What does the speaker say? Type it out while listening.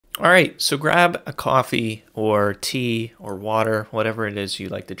All right, so grab a coffee or tea or water, whatever it is you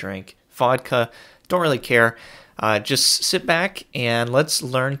like to drink. Vodka, don't really care. Just sit back and let's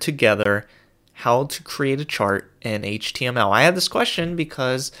learn together how to create a chart in HTML. I had this question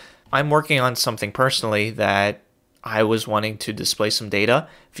because I'm working on something personally that I was wanting to display some data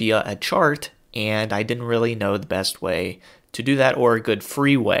via a chart, and I didn't really know the best way to do that or a good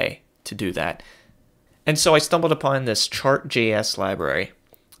free way to do that. And so I stumbled upon this Chart.js library.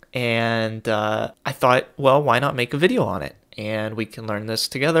 And I thought, well, why not make a video on it? And we can learn this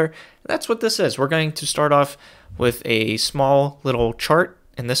together. That's what this is. We're going to start off with a small little chart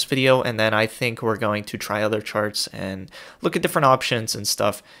in this video, and then I think we're going to try other charts and look at different options and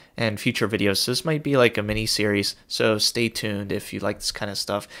stuff in future videos. So this might be like a mini series, so stay tuned if you like this kind of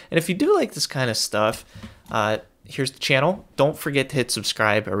stuff. And if you do like this kind of stuff, here's the channel. Don't forget to hit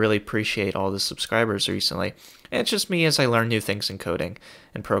subscribe. I really appreciate all the subscribers recently. And it's just me as I learn new things in coding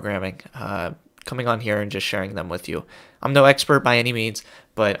and programming, coming on here and just sharing them with you. I'm no expert by any means,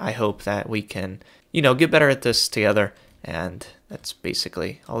 but I hope that we can, get better at this together. And that's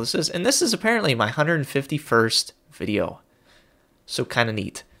basically all this is. And this is apparently my 151st video. So kind of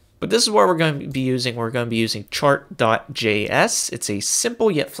neat. But this is what we're going to be using. We're going to be using Chart.js. It's a simple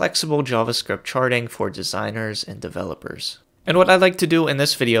yet flexible JavaScript charting for designers and developers. And what I'd like to do in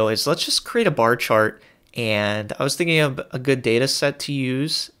this video is let's just create a bar chart. And I was thinking of a good data set to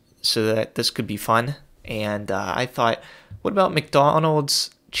use so that this could be fun. And I thought, what about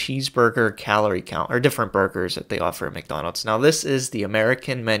McDonald's cheeseburger calorie count, or different burgers that they offer at McDonald's? Now this is the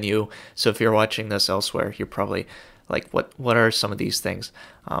American menu, so if you're watching this elsewhere, you're probably like, what are some of these things?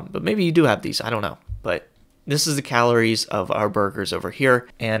 But maybe you do have these, I don't know. But this is the calories of our burgers over here,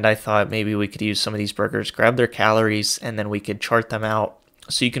 and I thought maybe we could use some of these burgers, grab their calories, and then we could chart them out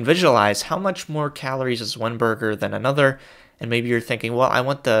so you can visualize how much more calories is one burger than another. And maybe you're thinking, well, I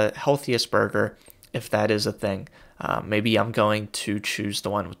want the healthiest burger, if that is a thing. Maybe I'm going to choose the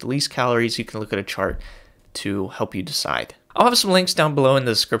one with the least calories. You can look at a chart to help you decide. I'll have some links down below in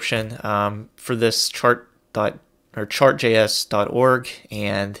the description for this chartjs.org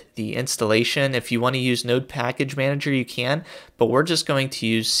and the installation. If you want to use Node Package Manager, you can, but we're just going to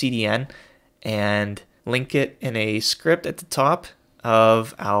use CDN and link it in a script at the top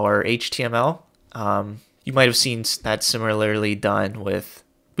of our HTML. You might have seen that similarly done with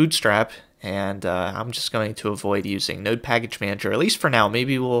Bootstrap. And I'm just going to avoid using Node Package Manager, at least for now.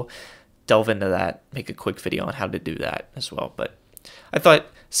 Maybe we'll delve into that, make a quick video on how to do that as well. But I thought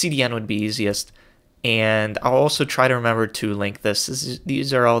CDN would be easiest. And I'll also try to remember to link this.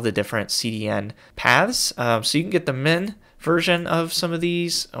 These are all the different CDN paths. So you can get the min version of some of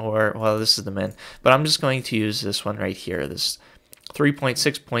these, or, well, this is the min. But I'm just going to use this one right here, this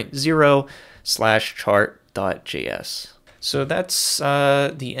 3.6.0/chart.js. So that's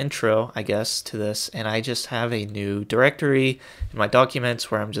the intro, I guess, to this, and I just have a new directory in my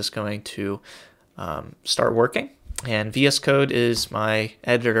documents where I'm just going to start working. And VS Code is my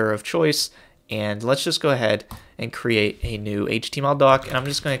editor of choice, and let's just go ahead and create a new HTML doc, and I'm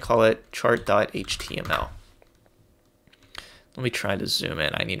just going to call it chart.html. Let me try to zoom in.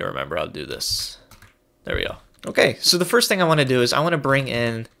 I need to remember how to do this. There we go. Okay, so the first thing I want to do is I want to bring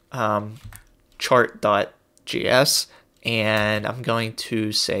in chart.js. And I'm going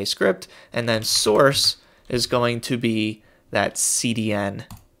to say script, and then source is going to be that CDN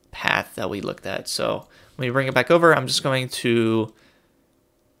path that we looked at. So let me bring it back over. I'm just going to,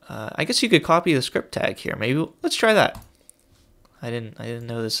 I guess you could copy the script tag here. Maybe let's try that. I didn't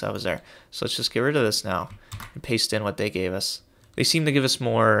know this was there. So let's just get rid of this now and paste in what they gave us. They seem to give us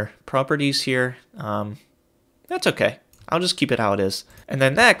more properties here. That's okay. I'll just keep it how it is. And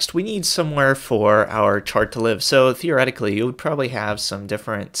then next, we need somewhere for our chart to live. So theoretically, you would probably have some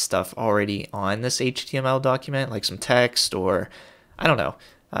different stuff already on this HTML document, like some text or, I don't know,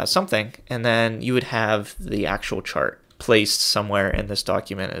 something. And then you would have the actual chart placed somewhere in this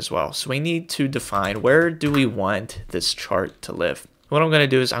document as well. So we need to define, where do we want this chart to live? What I'm going to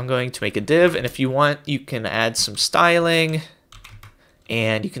do is I'm going to make a div, and if you want, you can add some styling,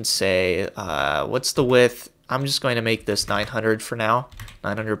 and you can say, what's the width? I'm just going to make this 900 for now,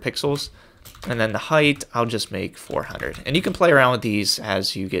 900 pixels. And then the height, I'll just make 400. And you can play around with these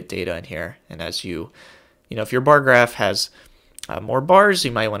as you get data in here. And as if your bar graph has more bars,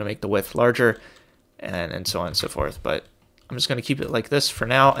 you might want to make the width larger, and so on and so forth. But I'm just going to keep it like this for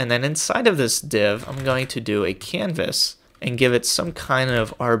now. And then inside of this div, I'm going to do a canvas and give it some kind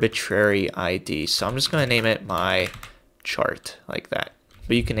of arbitrary ID. So I'm just going to name it my chart, like that.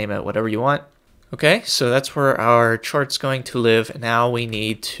 But you can name it whatever you want. Okay, so that's where our chart's going to live. Now we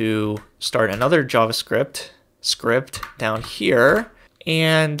need to start another JavaScript script down here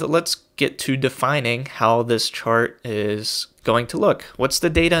And let's get to defining how this chart is going to look. What's the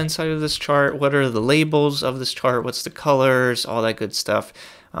data inside of this chart? What are the labels of this chart? What's the colors? All that good stuff.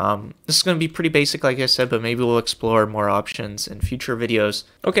 This is going to be pretty basic, like I said, but maybe we'll explore more options in future videos.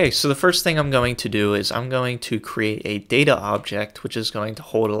 Okay, so the first thing I'm going to do is I'm going to create a data object, which is going to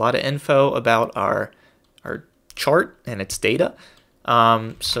hold a lot of info about our chart and its data.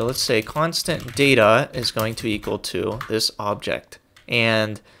 So let's say constant data is going to equal to this object.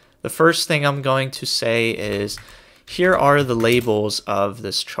 And the first thing I'm going to say is, here are the labels of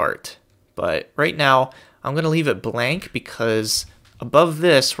this chart. But right now, I'm going to leave it blank because above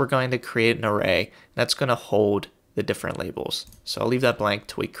this, we're going to create an array that's going to hold the different labels. So I'll leave that blank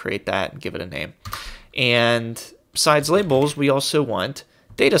till we create that and give it a name. And besides labels, we also want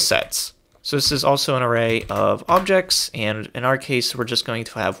data sets. So this is also an array of objects, and in our case, we're just going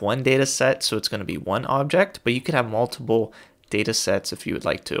to have one data set, so it's going to be one object, but you could have multiple data sets if you would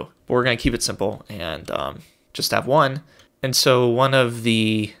like to. But we're going to keep it simple and just have one. And so one of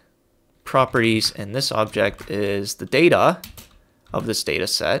the properties in this object is the data of this data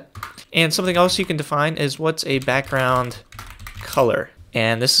set. And something else you can define is what's a background color.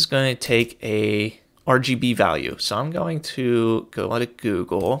 And this is going to take a RGB value. So I'm going to go to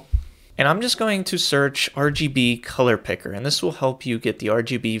Google, and I'm just going to search RGB color picker, and this will help you get the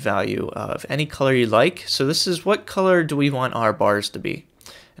RGB value of any color you like. So this is, what color do we want our bars to be?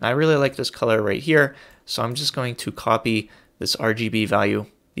 And I really like this color right here, so I'm just going to copy this RGB value,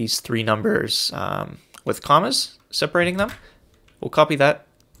 these three numbers with commas separating them. We'll copy that,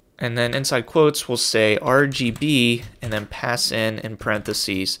 and then inside quotes we'll say RGB and then pass in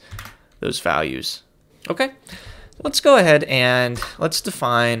parentheses those values. Okay, let's go ahead and let's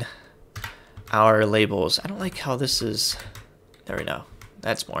define our labels. I don't like how this is, there we go,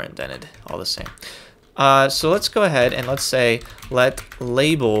 that's more indented, all the same. So let's go ahead and let's say let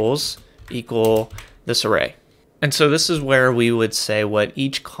labels equal this array. And so this is where we would say what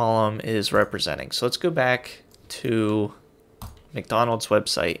each column is representing. So let's go back to McDonald's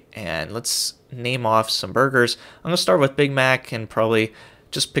website and let's name off some burgers. I'm gonna start with Big Mac and probably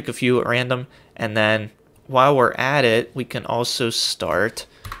just pick a few at random, and then while we're at it, we can also start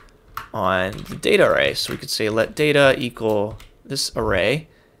on the data array. So we could say let data equal this array.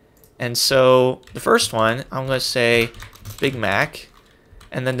 And so the first one, I'm going to say Big Mac,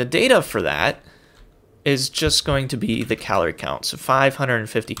 and then the data for that is just going to be the calorie count. So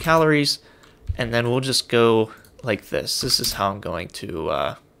 550 calories, and then we'll just go like this. This is how I'm going to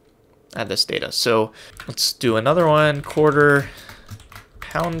add this data. So let's do another one, quarter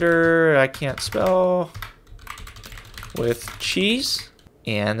pounder, I can't spell, with cheese.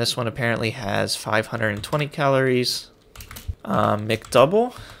 And this one apparently has 520 calories.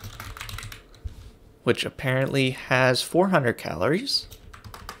 McDouble, which apparently has 400 calories.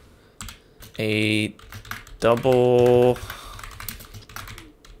 A double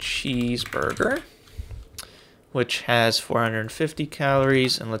cheeseburger, which has 450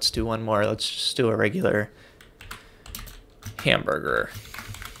 calories. And let's do one more. Let's just do a regular hamburger,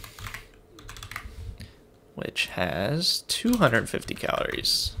 which has 250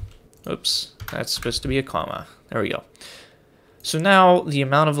 calories. Oops, that's supposed to be a comma. There we go. So now the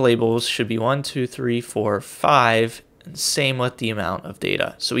amount of labels should be 1, 2, 3, 4, 5, and same with the amount of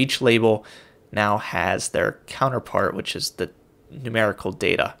data. So each label now has their counterpart, which is the numerical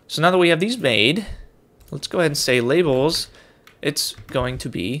data. So now that we have these made, let's go ahead and say labels, it's going to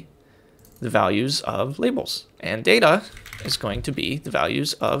be the values of labels, and data is going to be the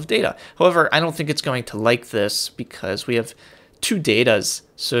values of data. However, I don't think it's going to like this because we have two datas.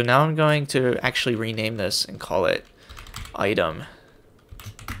 So now I'm going to actually rename this and call it item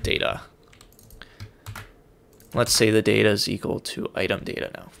data. Let's say the data is equal to item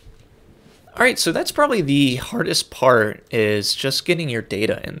data now. All right, so that's probably the hardest part, is just getting your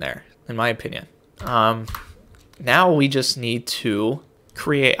data in there, in my opinion. Now we just need to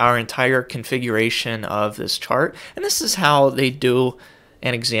create our entire configuration of this chart. And this is how they do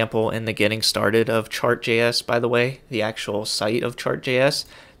an example in the getting started of Chart.js, by the way, the actual site of Chart.js.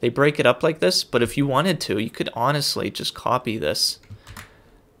 They break it up like this, but if you wanted to, you could honestly just copy this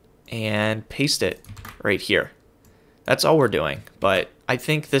and paste it right here. That's all we're doing, but I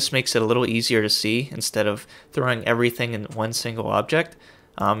think this makes it a little easier to see instead of throwing everything in one single object.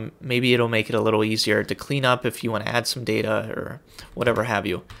 Maybe it'll make it a little easier to clean up if you want to add some data or whatever have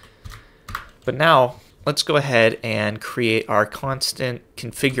you. But now let's go ahead and create our constant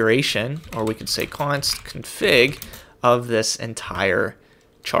configuration, or we could say const config of this entire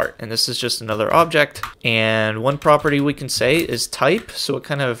chart. And this is just another object. And one property we can say is type. So what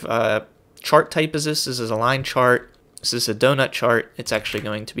kind of chart type is this? This is a line chart. This is a donut chart. It's actually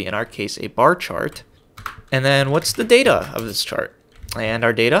going to be, in our case, a bar chart. And then what's the data of this chart? And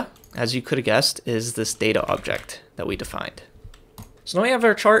our data, as you could have guessed, is this data object that we defined. So now we have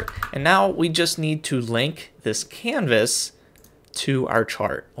our chart, and now we just need to link this canvas to our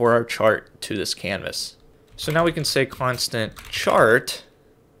chart, or our chart to this canvas. So now we can say constant chart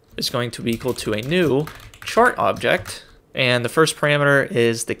is going to be equal to a new chart object, and the first parameter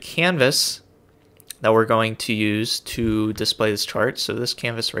is the canvas that we're going to use to display this chart. So this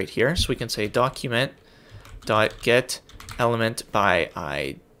canvas right here. So we can say document.get element by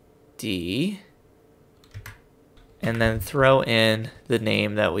ID, and then throw in the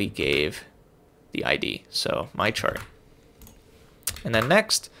name that we gave the ID. So my chart. And then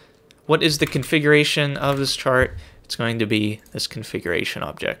next, what is the configuration of this chart? It's going to be this configuration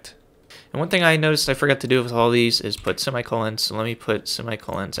object. And one thing I noticed I forgot to do with all these is put semicolons. So let me put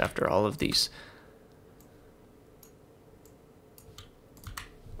semicolons after all of these.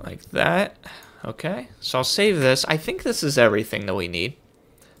 Like that. Okay, so I'll save this. I think this is everything that we need.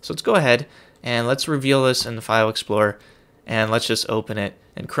 So let's go ahead and let's reveal this in the File Explorer, and let's just open it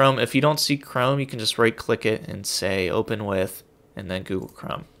in Chrome. If you don't see Chrome, you can just right click it and say open with, and then Google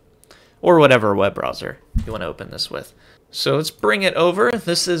Chrome, or whatever web browser you want to open this with. So let's bring it over.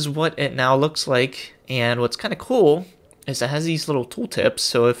 This is what it now looks like, and what's kind of cool is it has these little tooltips.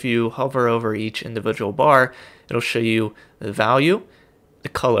 So if you hover over each individual bar, it'll show you the value, the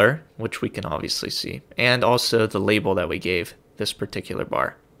color, which we can obviously see, and also the label that we gave this particular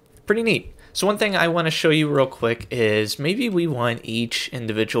bar. Pretty neat. So one thing I want to show you real quick is maybe we want each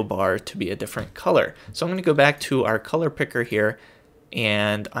individual bar to be a different color. So I'm going to go back to our color picker here,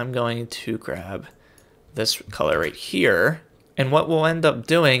 and I'm going to grab this color right here. And what we'll end up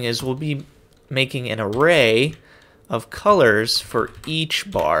doing is we'll be making an array of colors for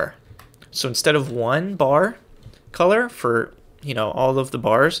each bar. So instead of one bar color for all of the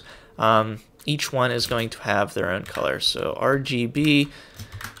bars, each one is going to have their own color. So RGB,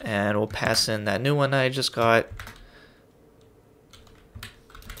 and we'll pass in that new one that I just got.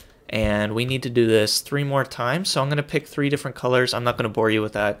 And we need to do this 3 more times. So I'm going to pick 3 different colors. I'm not going to bore you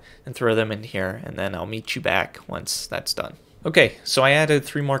with that, and throw them in here, and then I'll meet you back once that's done. Okay, so I added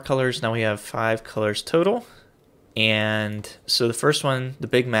 3 more colors. Now we have 5 colors total. And so the first one, the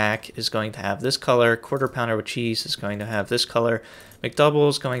Big Mac, is going to have this color. Quarter Pounder with cheese is going to have this color. McDouble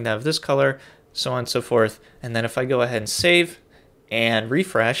is going to have this color, so on and so forth. And then if I go ahead and save and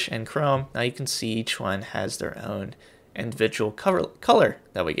refresh in Chrome, now you can see each one has their own individual color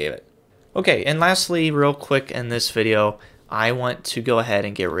that we gave it. Okay, and lastly, real quick in this video, I want to go ahead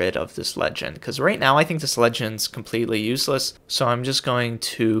and get rid of this legend, because right now I think this legend's completely useless. So I'm just going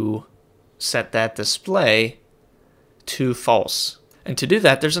to set that display to false. And to do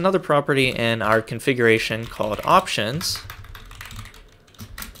that, there's another property in our configuration called options,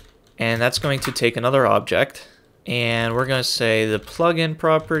 and that's going to take another object, and we're going to say the plugin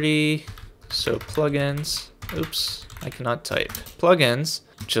property. So plugins, oops, I cannot type, plugins,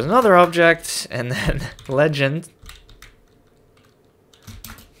 which is another object, and then legend,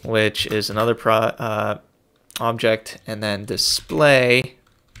 which is another object, and then display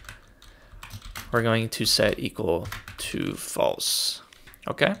we're going to set equal to false.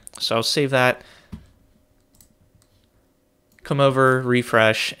 Okay, so I'll save that, come over,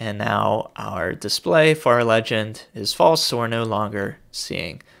 refresh, and now our display for our legend is false, so we're no longer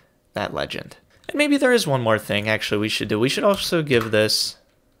seeing that legend. And maybe there is one more thing actually we should do. We should also give this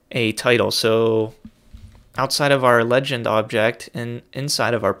a title. So outside of our legend object and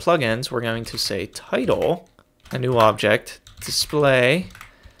inside of our plugins, we're going to say title, a new object, display,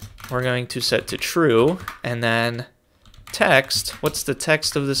 we're going to set to true, and then text, what's the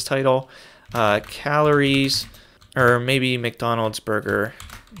text of this title? Calories, or maybe McDonald's burger.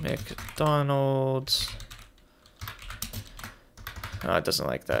 McDonald's, oh, it doesn't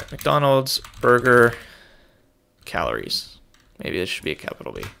like that. McDonald's burger calories. Maybe this should be a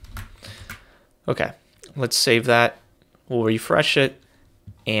capital B. Okay, let's save that. We'll refresh it,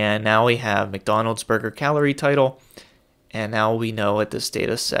 and now we have McDonald's burger calorie title, and now we know what this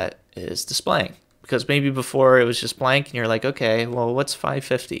data set is displaying. Because maybe before it was just blank, and you're like, okay, well, what's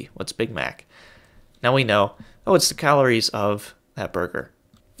 550? What's Big Mac? Now we know, oh, it's the calories of that burger.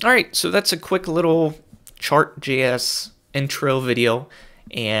 All right, so that's a quick little Chart.js intro video,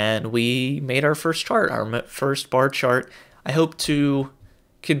 and we made our first chart, our first bar chart. I hope to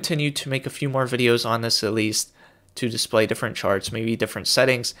continue to make a few more videos on this, at least, to display different charts, maybe different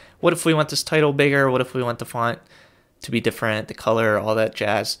settings. What if we want this title bigger? What if we want the font to be different, the color, all that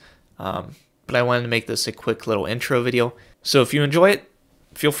jazz? But I wanted to make this a quick little intro video. So if you enjoy it,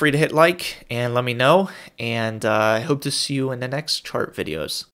 Feel free to hit like and let me know, and I hope to see you in the next chart videos.